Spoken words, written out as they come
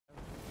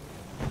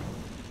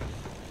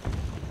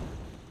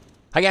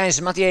Hi guys,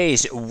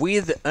 Mattias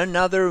with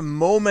another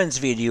Moments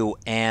video,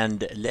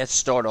 and let's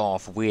start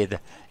off with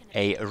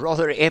a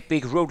rather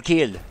epic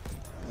roadkill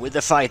with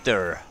the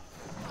fighter.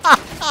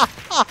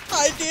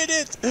 I did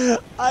it!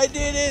 I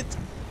did it!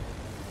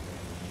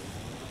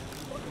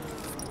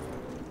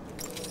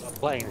 The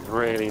plane's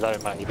really low,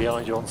 Matty.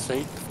 Behind you on C.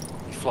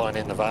 You're flying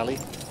in the valley.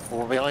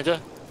 All behind you.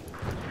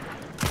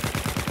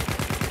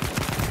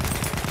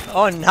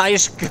 Oh,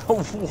 nice!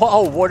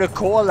 Wow, what a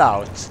call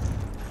out!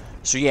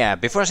 So yeah,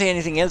 before I say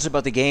anything else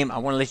about the game, I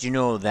want to let you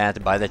know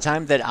that by the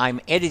time that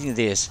I'm editing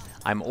this,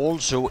 I'm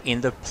also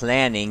in the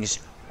plannings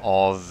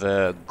of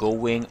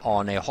going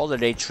on a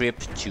holiday trip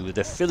to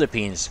the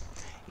Philippines.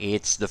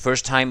 It's the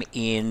first time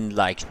in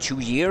like 2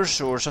 years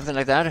or something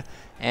like that,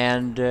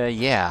 and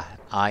yeah,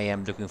 I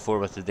am looking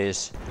forward to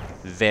this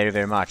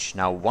very much.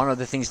 Now, one of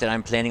the things that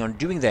I'm planning on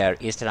doing there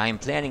is that I'm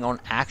planning on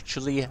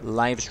actually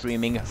live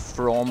streaming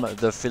from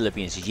the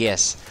Philippines.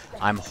 Yes,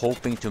 I'm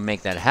hoping to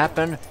make that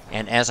happen,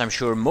 and as I'm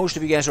sure most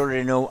of you guys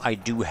already know, I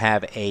do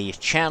have a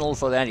channel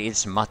for that.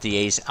 It's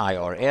Mattias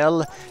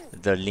IRL.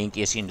 The link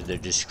is in the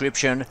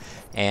description,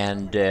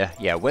 and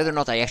yeah, whether or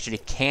not I actually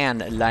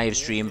can live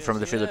stream from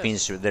the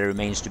Philippines, that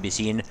remains to be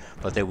seen,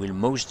 but there will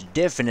most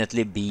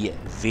definitely be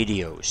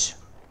videos.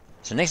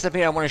 So next up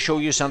here, I want to show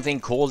you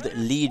something called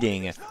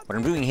leading. What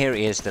I'm doing here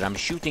is that I'm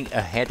shooting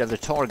ahead of the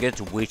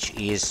target, which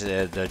is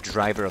the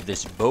driver of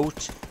this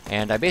boat,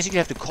 and I basically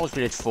have to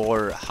calculate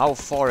for how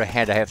far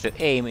ahead I have to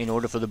aim in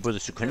order for the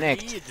bullets to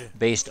connect,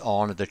 based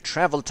on the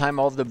travel time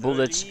of the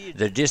bullets,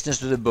 the distance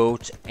to the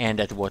boat,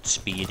 and at what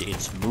speed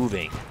it's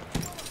moving.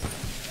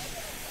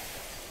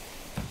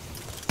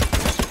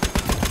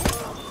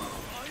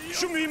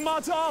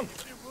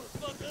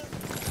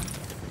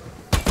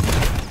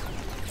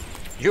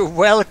 You're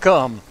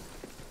welcome!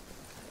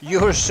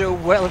 You're so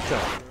welcome!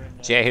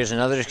 So yeah, here's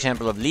another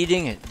example of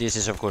leading. This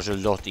is of course a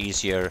lot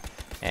easier,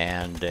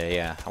 and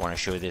yeah, I want to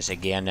show this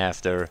again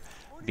after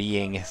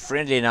being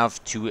friendly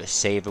enough to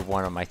save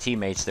one of my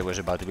teammates that was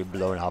about to be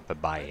blown up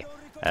by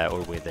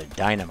or with a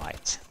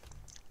dynamite.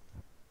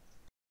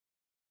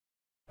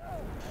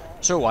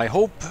 So I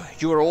hope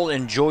you're all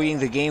enjoying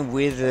the game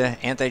with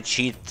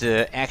anti-cheat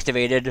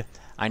activated.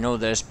 I know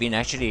there's been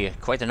actually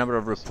quite a number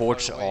of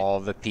reports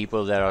of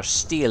people that are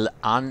still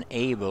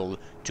unable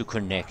to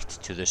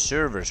connect to the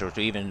servers or to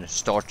even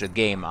start the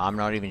game. I'm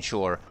not even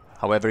sure.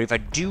 However, if I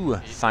do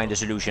find a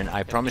solution,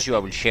 I promise you I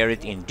will share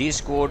it in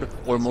Discord,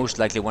 or most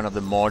likely one of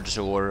the mods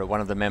or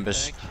one of the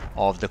members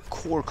of the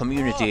core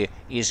community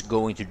is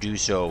going to do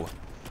so.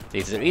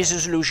 If there is a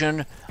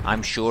solution,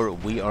 I'm sure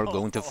we are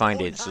going to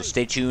find it. So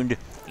stay tuned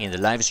in the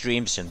live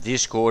streams and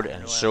Discord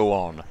and so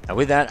on. Now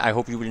with that, I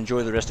hope you will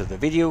enjoy the rest of the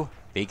video.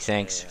 Big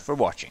thanks for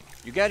watching.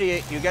 You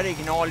gotta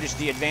acknowledge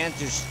the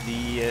advantage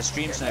the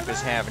stream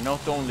snipers have,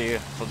 not only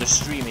for the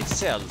stream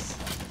itself,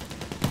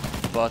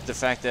 but the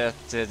fact that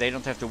they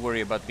don't have to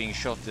worry about being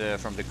shot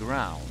from the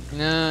ground.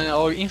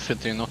 No, our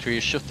infantry not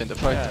really shooting the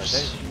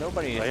fighters. Yeah,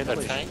 nobody. I hit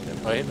the tank.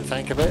 I hit the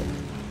tank a bit.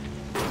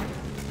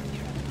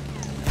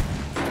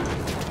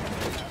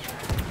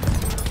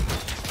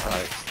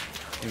 Right.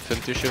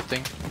 Infantry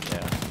shooting.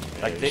 Yeah.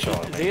 Like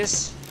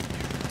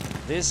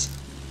this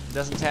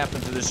doesn't happen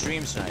to the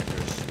stream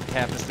snipers. It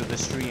happens to the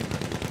streamer.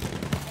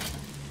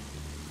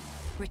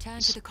 Return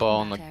to the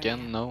Spawn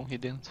again? No, he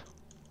didn't.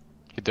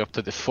 He dropped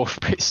to the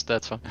 4th base,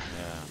 that's why.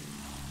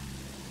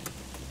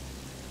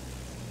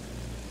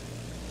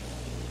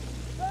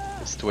 Yeah.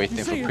 Just waiting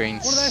for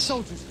cranes. One of their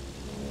soldiers.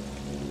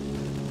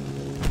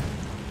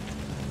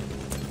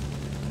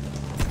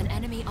 An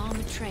enemy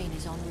armored train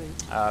is en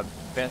route.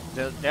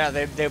 Yeah,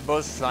 they're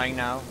both flying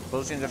now.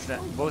 Both in the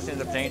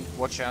plane.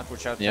 Watch out!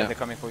 Yeah. They're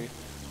coming for you.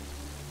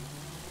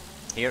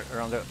 Here,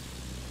 around the...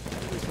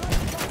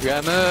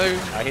 Grammar!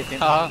 I hit him.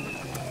 Haha!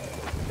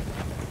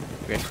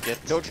 Great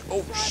get. Dodge!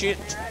 Oh shit!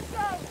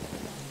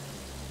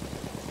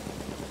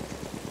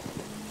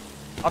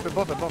 Up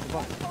above.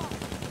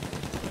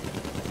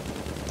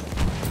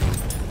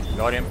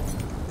 Got him.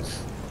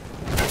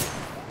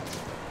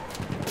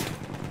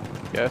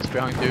 Yeah, it's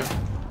behind you.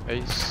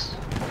 Ace.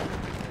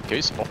 Can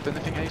you spot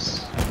anything,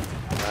 Ace?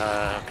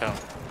 I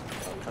can't.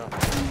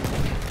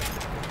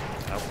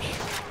 Ouch.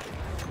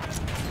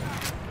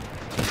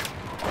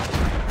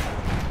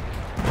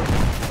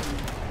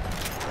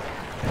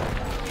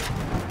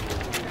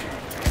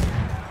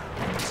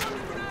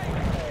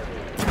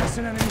 That's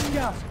an enemy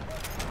scout.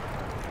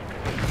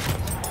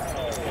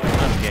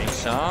 I'm getting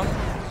some.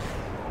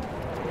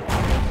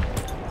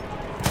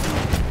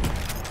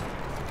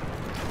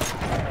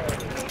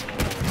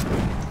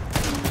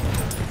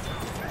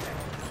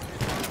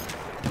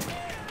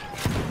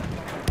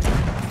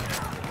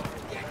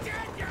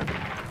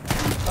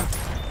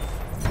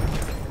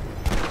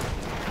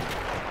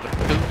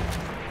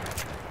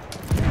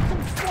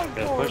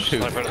 Push.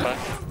 Sniper at the back.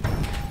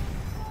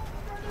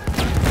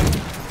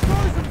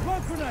 Frozen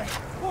blood grenade.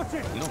 Watch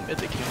it. No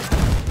medic here.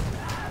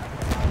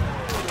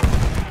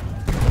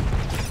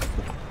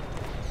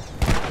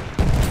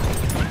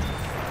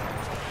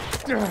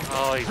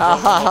 Oh, he's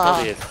got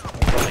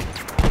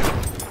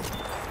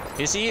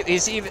His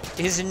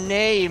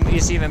name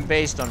is even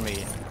based on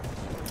me.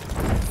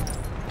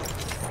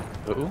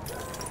 Who?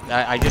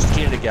 I just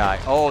killed a guy.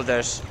 Oh,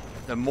 there's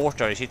the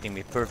mortar is hitting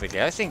me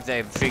perfectly. I think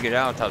they've figured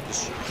out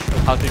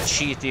how to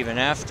cheat even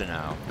after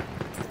now.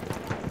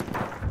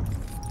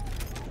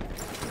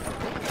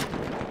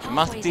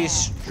 Matti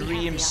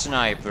Stream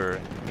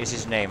Sniper is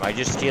his name. I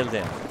just killed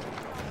him.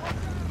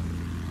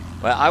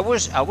 Well, I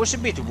was a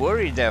bit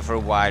worried there for a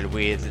while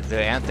with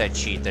the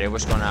anti-cheat that it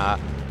was gonna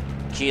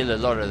kill a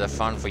lot of the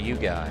fun for you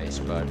guys,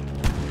 but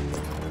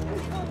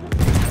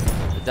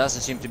it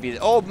doesn't seem to be.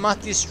 Oh,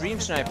 Matti Stream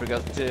Sniper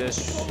got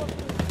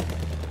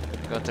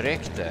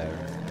wrecked there.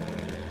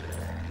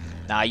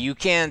 Now you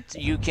can't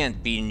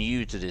be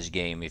new to this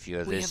game if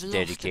you're this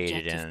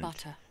dedicated and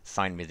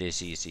find me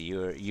this easy.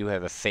 You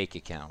have a fake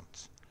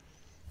account.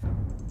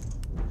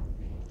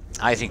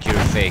 I think you're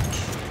a fake.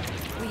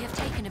 We have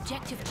taken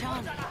objective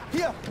Charlie.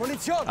 Here,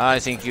 munition. I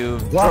think you.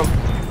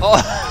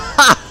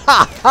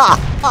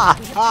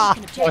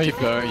 Oh, you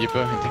burned it.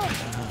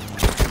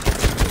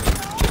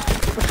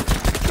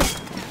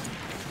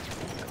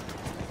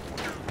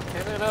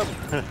 Get it up.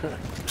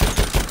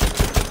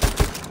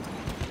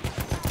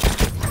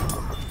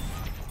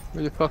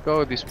 Where the fuck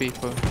are these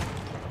people?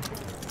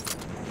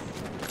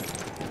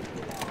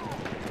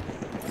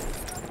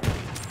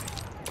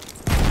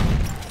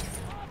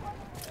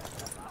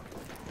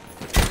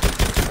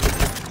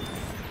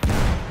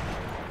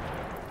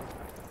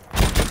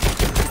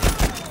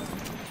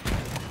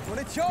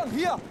 Munition,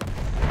 here.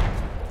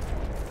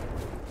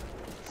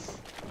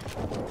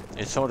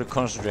 It's hard to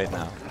concentrate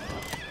now.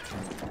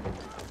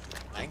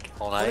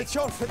 On A.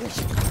 Munition för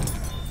dich.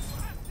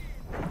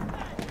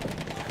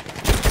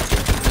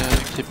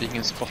 Keep being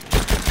in spot.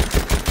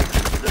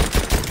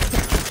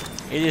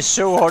 It is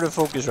so hard to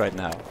focus right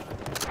now.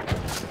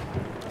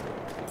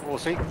 We'll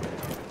see.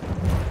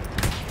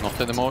 Not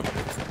anymore.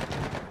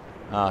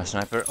 Ah,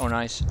 sniper. Oh,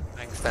 nice.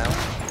 Thanks down.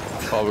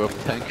 Power up,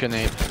 tank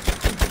grenade.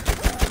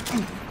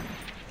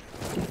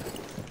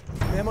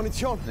 Mehr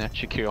Munition. And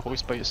actually kill a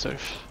hoist by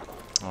yourself.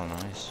 Oh,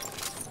 nice.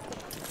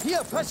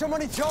 Hier, frische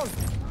Munition.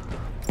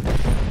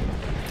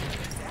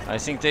 I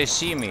think they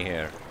see me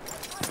here.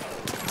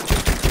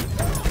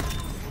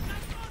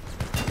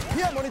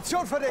 Hier,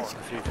 Munition für dich.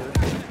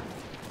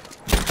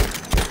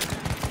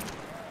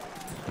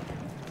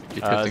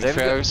 Keep putting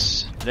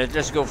flares.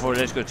 Let's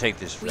go take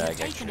this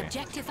flag actually.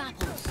 Objective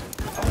apples.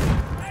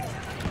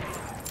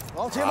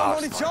 Braucht jemand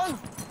Munition?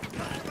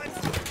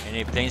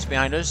 Any planes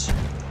behind us?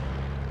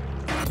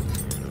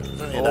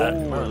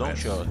 Oh, long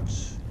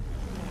shots.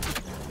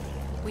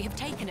 We have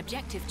taken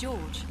objective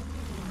George.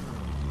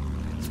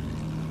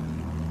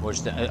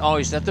 What's that? Oh,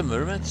 is that the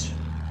mermaids?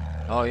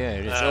 Oh yeah,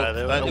 it is.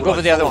 They're Go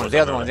for the other one.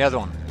 forward, The other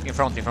one. In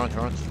front.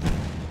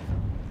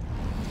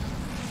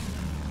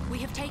 We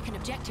have taken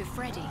objective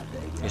Freddy.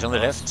 He's on the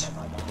left.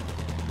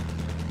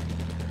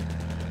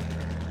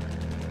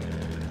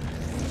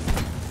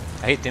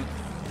 I hit him.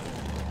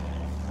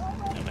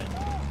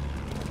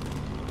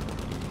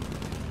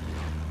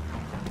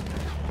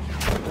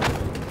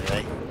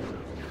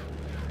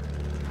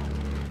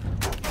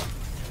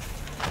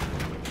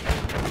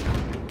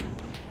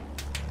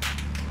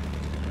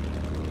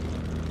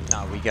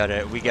 No,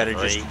 we gotta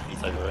just.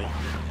 He's over.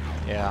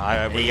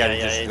 Yeah, we gotta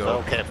just go.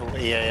 Oh, careful.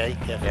 EAA,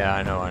 careful. Yeah,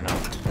 I know.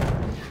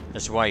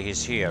 That's why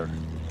he's here.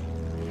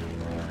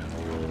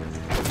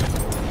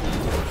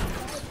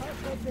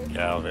 Get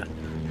out of it.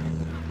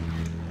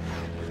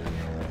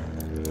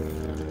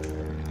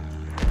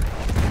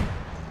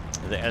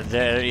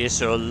 There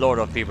is a lot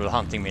of people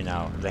hunting me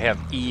now. They have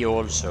E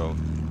also.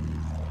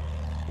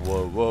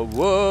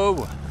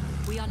 Whoa.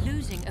 We are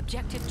losing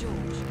objective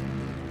George.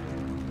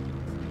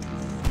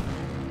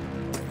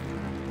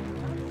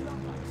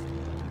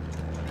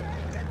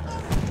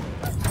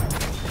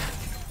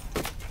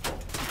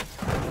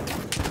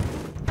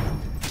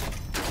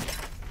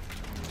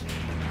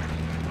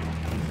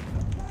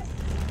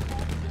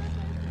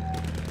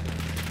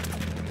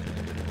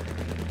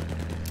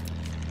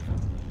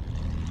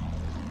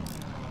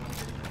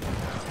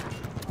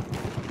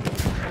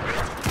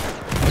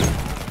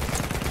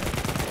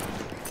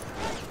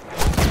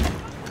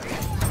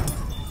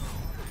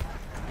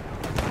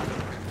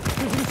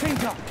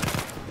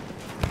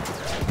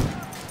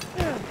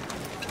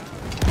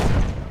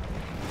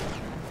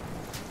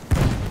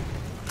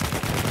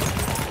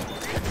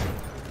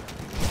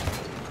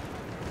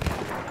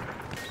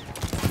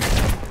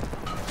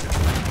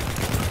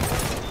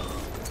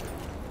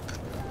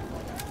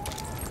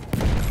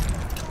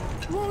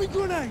 Throwing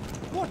grenade.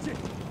 Watch it.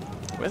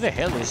 Where the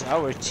hell is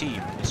our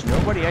team? Is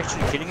nobody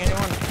actually killing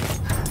anyone?